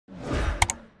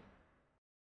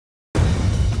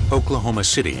Oklahoma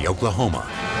City, Oklahoma.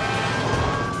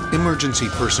 Emergency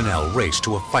personnel race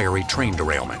to a fiery train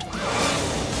derailment.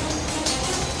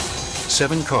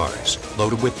 7 cars,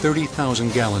 loaded with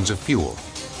 30,000 gallons of fuel,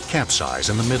 capsize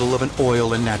in the middle of an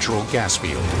oil and natural gas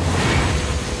field.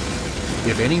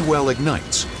 If any well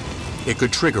ignites, it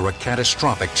could trigger a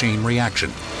catastrophic chain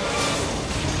reaction,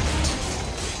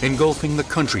 engulfing the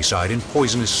countryside in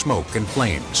poisonous smoke and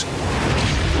flames.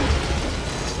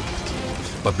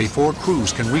 But before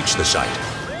crews can reach the site,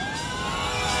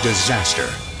 disaster.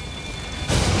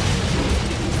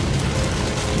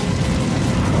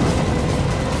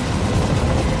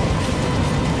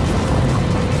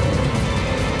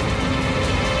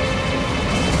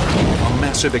 A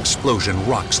massive explosion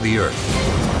rocks the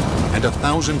earth, and a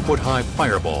 1,000-foot-high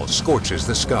fireball scorches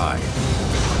the sky.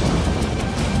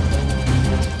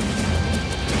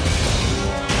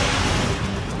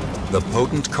 The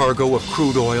potent cargo of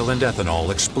crude oil and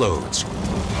ethanol explodes.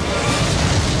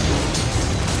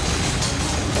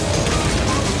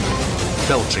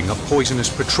 Belching a poisonous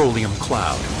petroleum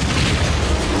cloud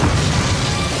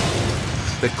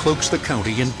that cloaks the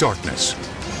county in darkness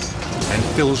and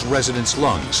fills residents'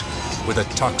 lungs with a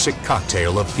toxic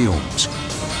cocktail of fumes.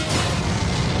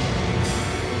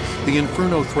 The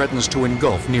inferno threatens to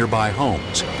engulf nearby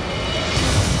homes,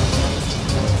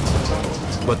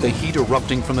 but the heat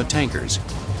erupting from the tankers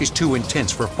is too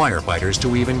intense for firefighters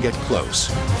to even get close.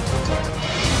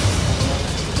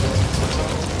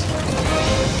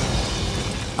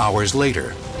 Hours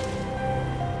later,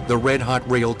 the red-hot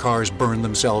rail cars burn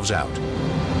themselves out.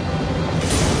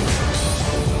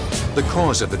 The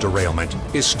cause of the derailment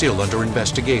is still under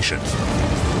investigation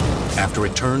after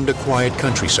it turned a quiet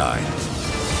countryside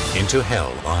into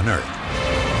hell on earth.